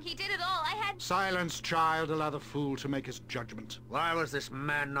anything. He did it all. I had... Silence, child. Allow the fool to make his judgment. Why was this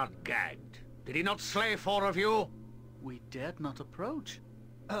man not gagged? Did he not slay 4 of you? We dared not approach.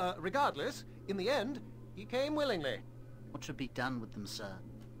 Regardless, in the end, he came willingly. What should be done with them, sir?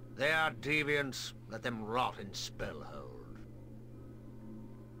 They are deviants. Let them rot in Spellhold.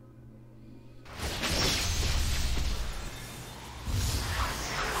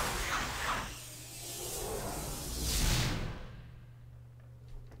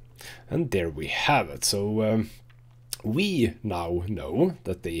 And there we have it. So, we now know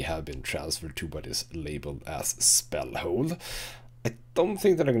that they have been transferred to what is labeled as Spellhold. I don't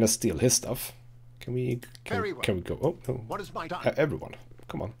think that I'm going to steal his stuff. Can we go? Oh, no. What is my time? Everyone,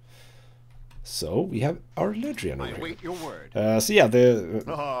 come on. So, we have our Ledrian over I here. wait your word. So yeah, I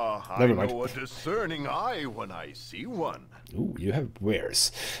never mind. know a discerning eye when I see one. Ooh, you have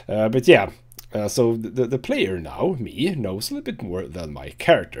wares. But yeah, so the player now, me, knows a little bit more than my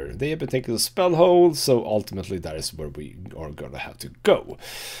character. They have been taken to Spellhold, so ultimately that is where we are gonna have to go.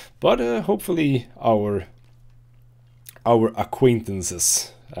 But hopefully our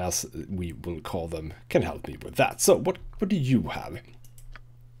acquaintances, as we will call them, can help me with that. So what do you have?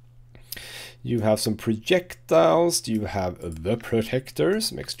 You have some projectiles. You have the protector,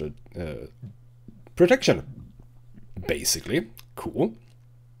 some extra protection, basically. Cool.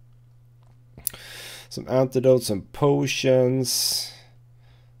 Some antidotes, some potions,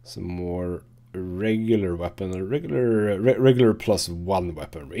 some more regular weapon, regular +1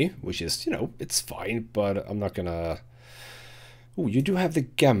 weaponry, which is, you know, it's fine, but I'm not gonna... Oh, you do have the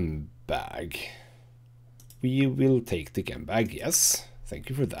gem bag. We will take the gem bag, yes. Thank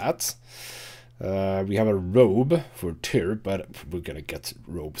you for that. We have a robe for Tyr, but we're gonna get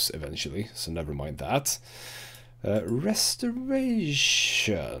robes eventually, so never mind that. Restoration.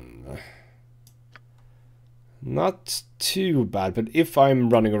 Not too bad, but if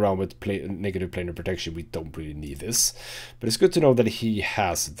I'm running around with negative planar protection, we don't really need this. But it's good to know that he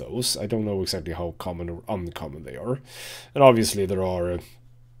has those. I don't know exactly how common or uncommon they are. And obviously there are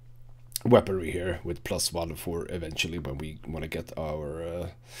weaponry here with +1 for eventually when we want to get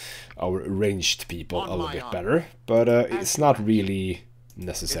our ranged people a little bit better. But it's not really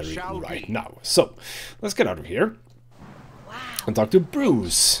necessary right now. So let's get out of here and talk to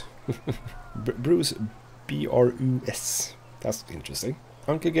Bruce. Bruce, B-R-U-S. That's interesting.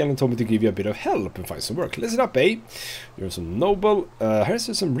 Uncle Gaelan told me to give you a bit of help and find some work. Listen up, eh? You're some noble.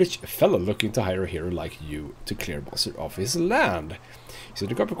 Here's some rich fellow looking to hire a hero like you to clear monster off his land. He's in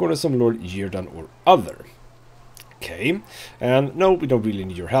the copper corner, some Lord Yerdan or other. Okay, and no, we don't really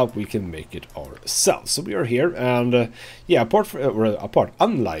need your help. We can make it ourselves. So we are here, and yeah,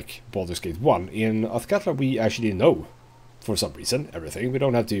 unlike Baldur's Gate 1, in Athkatla we actually know, for some reason, everything. We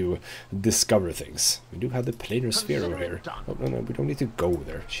don't have to discover things. We do have the planar sphere over here. Oh, no, we don't need to go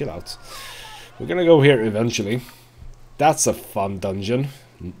there. Chill out. We're gonna go here eventually. That's a fun dungeon.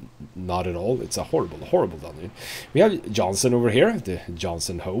 Not at all. It's a horrible dungeon. We have Johnson over here, the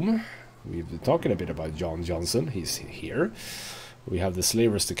Johnson home. We've been talking a bit about John Johnson. He's here. We have the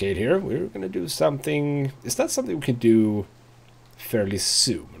Slaver's Decade here. We're gonna do something. Is that something we can do fairly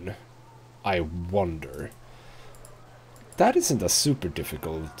soon? I wonder. That isn't a super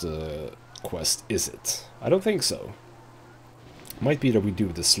difficult quest, is it? I don't think so. Might be that we do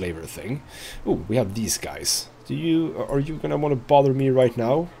the slaver thing. Oh, we have these guys. Are you gonna want to bother me right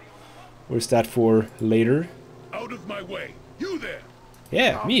now? Or is that for later? Out of my way. You there.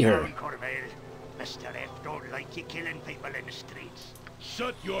 Yeah, me here. Mr. F don't like you killing people in the streets.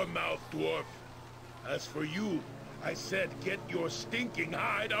 Shut your mouth, dwarf. As for you, I said get your stinking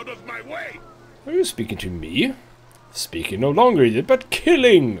hide out of my way. Are you speaking to me? Speaking no longer, but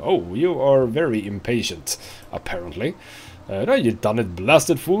killing! Oh, you are very impatient, apparently. No, you done it,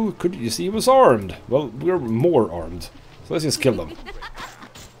 blasted fool. Couldn't you see he was armed? Well, we're more armed. So let's just kill them.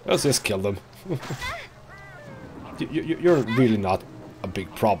 Let's just kill them. You're really not a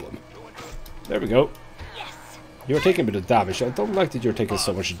big problem. There we go. You're taking a bit of damage. I don't like that you're taking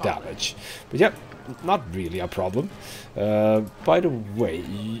so much damage. But yeah, not really a problem. By the way,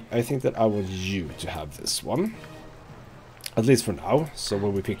 I think that I want you to have this one. At least for now. So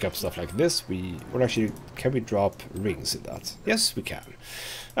when we pick up stuff like this, well, actually, can we drop rings in that? Yes, we can.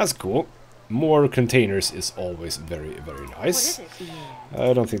 That's cool. More containers is always very, very nice.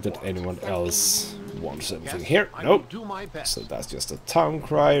 I don't think that anyone else wants anything here. Nope. So that's just a town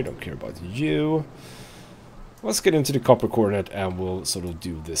cry. I don't care about you. Let's get into the Copper Coronet and we'll sort of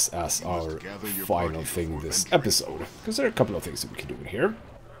do this as our final thing this episode. Because there are a couple of things that we can do in here.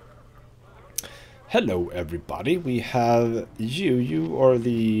 Hello everybody, we have you. You are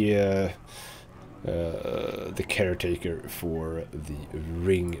the caretaker for the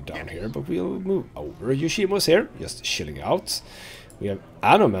ring down here, but we'll move over. Yoshimo's here, just chilling out. We have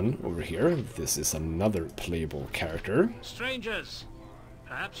Imoen over here. This is another playable character. Strangers,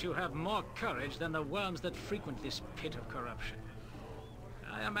 perhaps you have more courage than the worms that frequent this pit of corruption.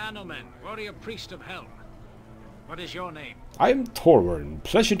 I am Imoen, warrior priest of Helm. What is your name? I am Torwern.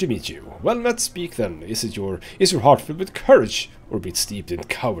 Pleasure to meet you. Well, let's speak then. Is your heart filled with courage, or a bit steeped in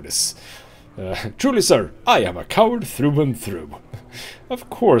cowardice? Truly, sir, I am a coward through and through. Of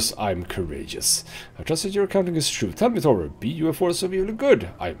course I'm courageous. I trust that your accounting is true. Tell me, Torwern, be you a force of evil or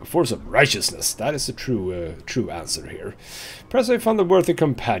good? I am a force of righteousness. That is the true answer here. Perhaps I found the worthy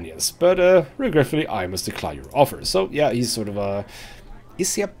companions, but regretfully I must decline your offer. So, yeah, he's sort of a...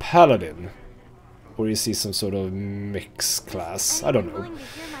 Is he a paladin? Or is he some sort of mix class? I don't know.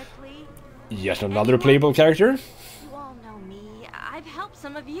 Yet another playable character? You all know me. I've helped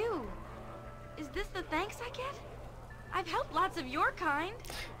some of you. Is this the thanks I get? I've helped lots of your kind.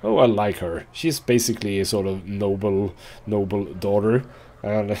 Oh, I like her. She's basically a sort of noble daughter.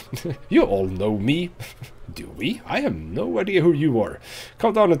 And you all know me. Do we? I have no idea who you are.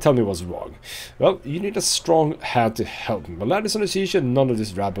 Come down and tell me what's wrong. Well, you need a strong hand to help me. My land is on a siege and none of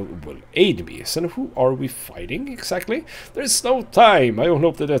this rabble will aid me. So who are we fighting exactly? There's no time. I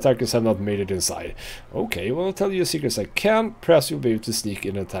hope that the attackers have not made it inside. Okay, well, I'll tell you as secret as I can. Perhaps you'll be able to sneak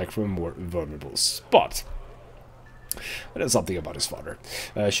in and attack from a more vulnerable spot. But that's something about his father.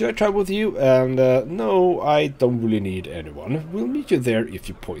 Should I travel with you? And no, I don't really need anyone. We'll meet you there if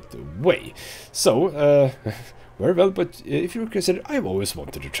you point the way. So, very well, but if you're considered, I've always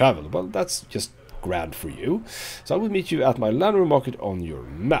wanted to travel. Well, that's just grand for you. So I will meet you at my landmark market on your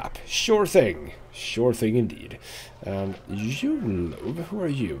map. Sure thing. Sure thing indeed. And you, who are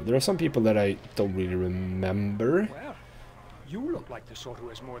you? There are some people that I don't really remember. Well, you look like the sort who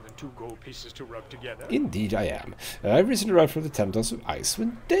has more than 2 gold pieces to rub together. Indeed I am. I've recently arrived from the Temples of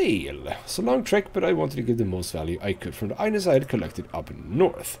Icewind Dale. It's a long trek, but I wanted to give the most value I could from the items I had collected up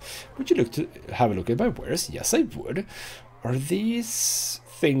north. Would you look to have a look at my wares? Yes, I would. Are these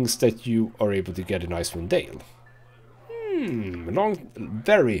things that you are able to get in Icewind Dale.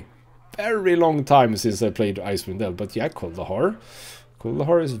 Very long time since I played Icewind Dale, but yeah, Kuldahar.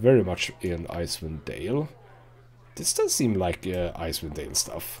 Kuldahar is very much in Icewind Dale. This does seem like Icewind Dale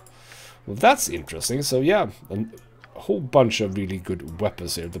stuff. Well, that's interesting. So yeah, a whole bunch of really good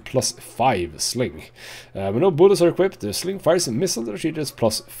weapons here. The +5 sling. When no bullets are equipped, the sling fires a missile that retreats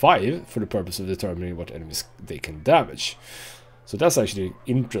 +5 for the purpose of determining what enemies they can damage. So that's actually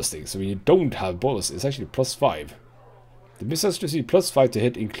interesting. So when you don't have bullets, it's actually +5. The missiles receive +5 to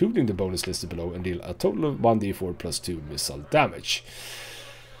hit, including the bonus listed below, and deal a total of 1d4 +2 missile damage.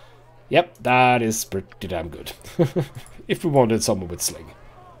 Yep, that is pretty damn good. If we wanted someone with sling.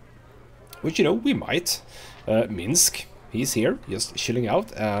 Which, you know, we might. Minsk, he's here, just chilling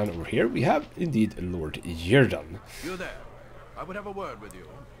out. And over here we have, indeed, Lord Jerdan. You there. I would have a word with you.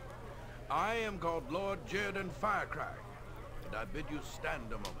 I am called Lord Jerdan Firecrag. And I bid you stand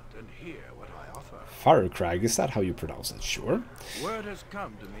a moment and hear what I offer. Firecrag, is that how you pronounce it? Sure. Word has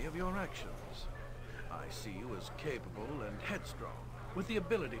come to me of your actions. I see you as capable and headstrong, with the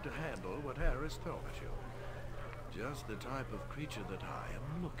ability to handle whatever is thrown at you. Just the type of creature that I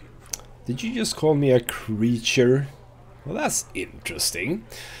am looking for. Did you just call me a creature? Well, that's interesting.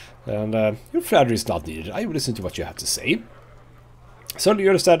 And your flattery is not needed. I will listen to what you have to say. Certainly you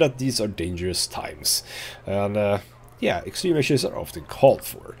understand that these are dangerous times. And yeah, extreme measures are often called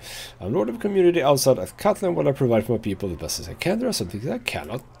for. I'm lord of a community outside Athkatla, and while I provide for my people the best as I can, there are some things I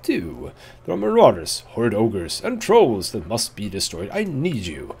cannot do. There are marauders, horrid ogres, and trolls that must be destroyed. I need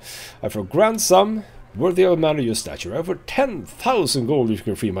you. I have a grand sum, worthy of a man of your stature. I have for 10,000 gold if you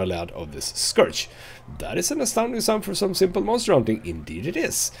can free my land of this scourge. That is an astounding sum for some simple monster hunting. Indeed it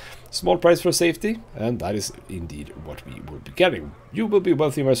is. Small price for safety, and that is indeed what we will be getting. You will be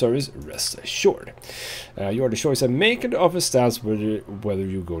wealthy in my service, rest assured. You are the choice I make, and the offer stands whether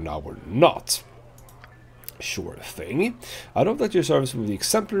you go now or not. Sure thing. I know that your service will be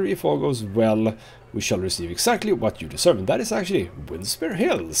exemplary. If all goes well, we shall receive exactly what you deserve. And that is actually Windspear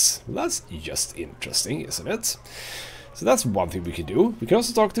Hills. That's just interesting, isn't it? So that's one thing we can do. We can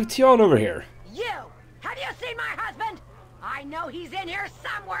also talk to Tian over here. You! Have you seen my husband? I know he's in here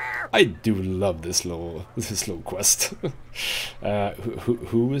somewhere! I do love this little quest.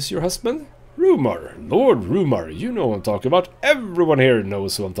 Who is your husband? Rumor, Lord Rumor, you know what I'm talking about. Everyone here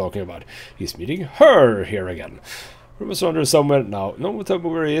knows who I'm talking about. He's meeting her here again. Rumor's under somewhere now. No one will tell me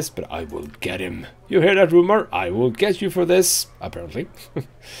where he is, but I will get him. You hear that, Rumor? I will get you for this, apparently.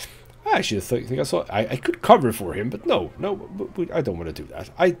 I actually think I saw. I could cover for him, but no, I don't want to do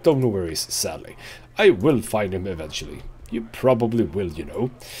that. I don't know where he is, sadly. I will find him eventually. You probably will, you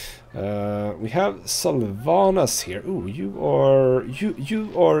know. We have Sylvanas here. Ooh, you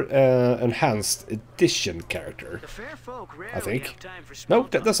are enhanced edition character. I think. No,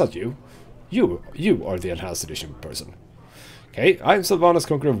 that's not you. You are the enhanced edition person. Okay, I'm Sylvanas,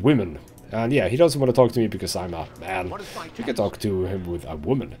 Conqueror of Women. And yeah, he doesn't want to talk to me because I'm a man. You can talk to him with a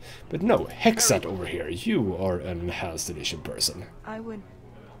woman. But no, Hexat over here, you are an enhanced edition person. I would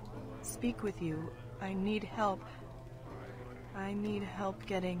speak with you. I need help. I need help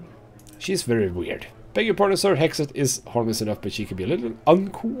getting... She's very weird. Beg your pardon, sir. Hexat is harmless enough, but she can be a little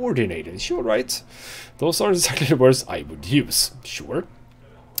uncoordinated. Sure, right? Those are exactly the words I would use. Sure.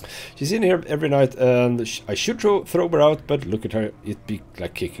 She's in here every night, and I should throw her out, but look at her. It'd be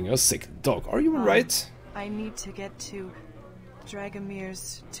like kicking a sick dog. Are you alright? I need to get to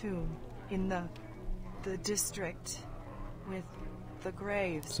Dragomir's tomb in the district with the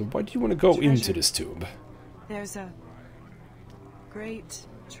graves. So why do you want to go into this tomb? There's a great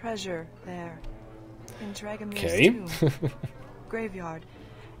treasure there in Dragomir's tomb. Graveyard.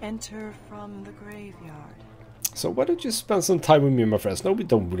 Enter from the graveyard. So why don't you spend some time with me and my friends? No, we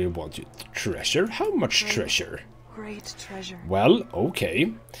don't really want you to treasure. How much treasure? Great treasure. Well,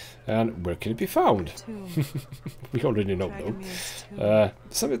 okay. And where can it be found? We already know, though.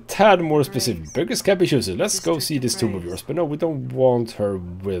 Something a tad more specific. Beggars can't be choosy. Let's go see this tomb of yours. But no, we don't want her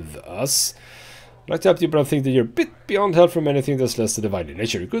with us. I'd like to help you, but I think that you're a bit beyond help from anything that's less than divine in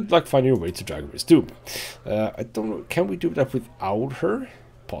nature. Good luck finding your way to Dragomir's tomb. I don't know. Can we do that without her?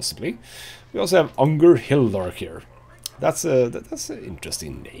 Possibly. We also have Unger Hildark here. That's an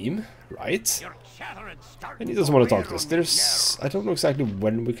interesting name, right? And he doesn't want to talk to us. I don't know exactly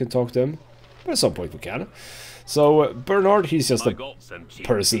when we can talk to him, but at some point we can. So Bernard, he's just a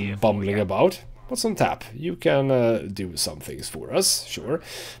person bumbling about. What's on tap? You can do some things for us, sure.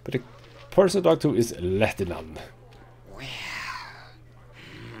 But the person to talk to is Letinan.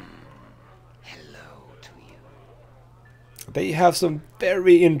 They have some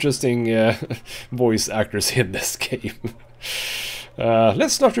very interesting voice actors in this game.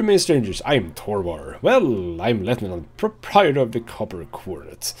 Let's not remain strangers. I'm Torvar. Well, I'm Lieutenant, proprietor of the Copper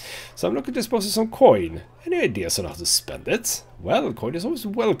Coronet. So I'm looking to dispose of some coin. Any ideas on how to spend it? Well, coin is always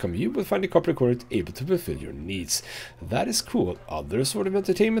welcome. You will find the Copper Coronet able to fulfill your needs. That is cool. Other sort of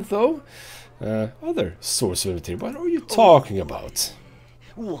entertainment, though? Other source of entertainment? What are you talking about?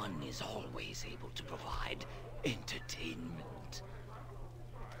 One is always able to provide entertainment.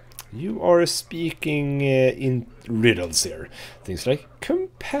 You are speaking in riddles here. Things like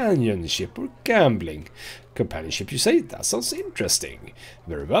companionship or gambling. Companionship, you say? That sounds interesting.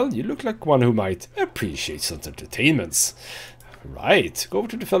 Very well, you look like one who might appreciate some entertainments. Right, go over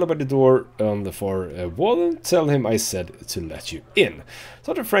to the fellow by the door on the far wall and tell him I said to let you in.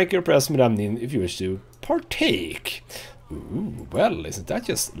 Dr. Frankie or perhaps Madame Nin if you wish to partake. Ooh, well, isn't that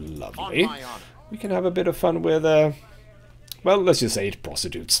just lovely? We can have a bit of fun with, well, let's just say it,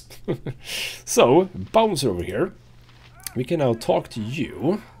 prostitutes. So, Bouncer over here. We can now talk to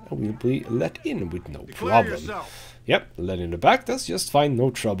you, and we'll be let in with no problem. Yep, let in the back, that's just fine,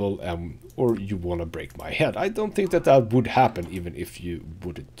 no trouble, or you want to break my head. I don't think that that would happen, even if you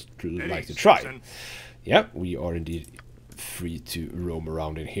wouldn't like to try. Yep, we are indeed free to roam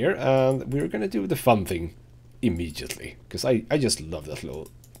around in here, and we're gonna do the fun thing immediately, because I just love that little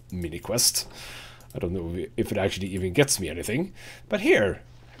mini quest. I don't know if it actually even gets me anything, but here,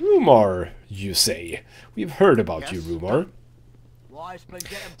 Rumor, you say. We've heard about you, Rumor.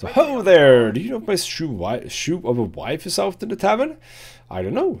 So, ho there! Do you know if my shoe of a wife is out in the tavern? I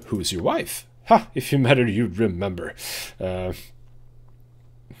don't know. Who's your wife? Ha! If you met her, you'd remember.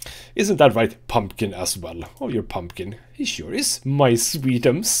 Isn't that right, Pumpkin as well? Oh, your Pumpkin. He sure is, my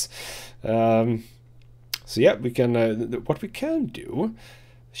sweetums. So yeah, we can. What we can do.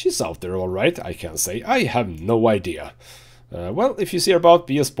 She's out there, all right. I can't say. I have no idea. Well, if you see her about,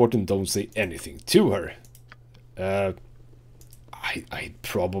 be a sport and don't say anything to her. I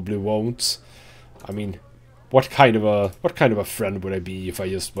probably won't. I mean, what kind of a friend would I be if I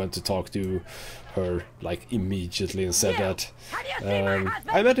just went to talk to her like immediately and said that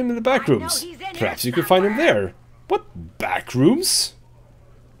I met him in the back rooms. Perhaps you could find him there. What back rooms?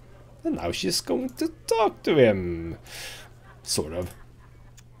 And now she's going to talk to him. Sort of.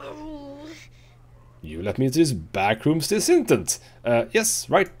 You let me into his back rooms this instant. Yes,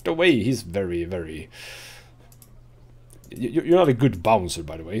 right away. He's very, very... You're not a good bouncer,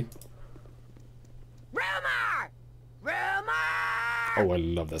 by the way. Rumor! Rumor! Oh, I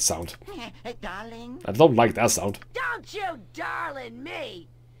love that sound. Darling? I don't like that sound. Don't you darling me!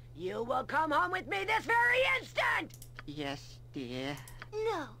 You will come home with me this very instant! Yes, dear.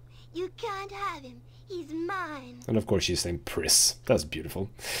 No, you can't have him. He's mine. And of course she's named Pris. That's beautiful.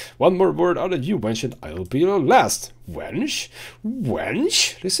 One more word out of you, wench, and I'll be your last. Wench?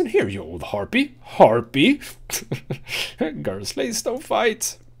 Wench? Listen here, you old harpy. Harpy? Girls, ladies don't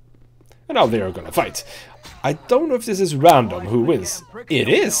fight. And now they are gonna fight. I don't know if this is random who wins. It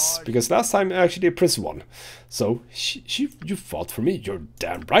is, because last time actually Pris won. So, you fought for me. You're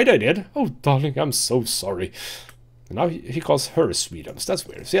damn right I did. Oh, darling, I'm so sorry. And now he calls her sweetums. That's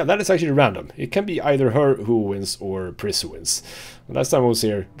weird. So yeah, that is actually random. It can be either her who wins or Pris who wins. And last time I was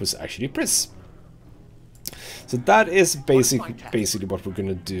here was actually Pris. So that is basically what we're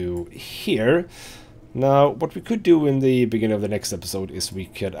gonna do here. Now, what we could do in the beginning of the next episode is we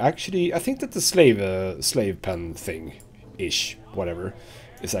could actually, I think that the slave pen thing-ish, whatever,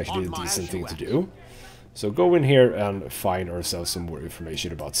 is actually a decent thing to do. So go in here and find ourselves some more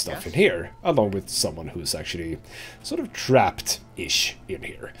information about stuff in here, along with someone who's actually sort of trapped-ish in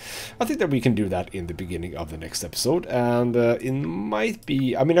here. I think that we can do that in the beginning of the next episode, and it might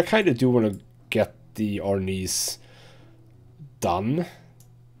be... I mean, I kind of do want to get the Arnis done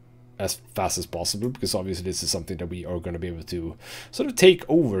as fast as possible, because obviously this is something that we are going to be able to sort of take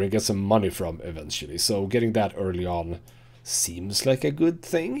over and get some money from eventually. So getting that early on seems like a good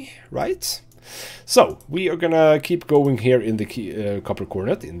thing, right? So, we are gonna keep going here in the Copper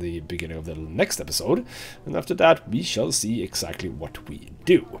Coronet in the beginning of the next episode, and after that we shall see exactly what we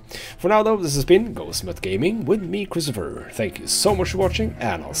do. For now though, this has been Ghostmet Gaming with me, Christopher. Thank you so much for watching,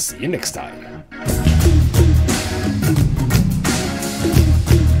 and I'll see you next time.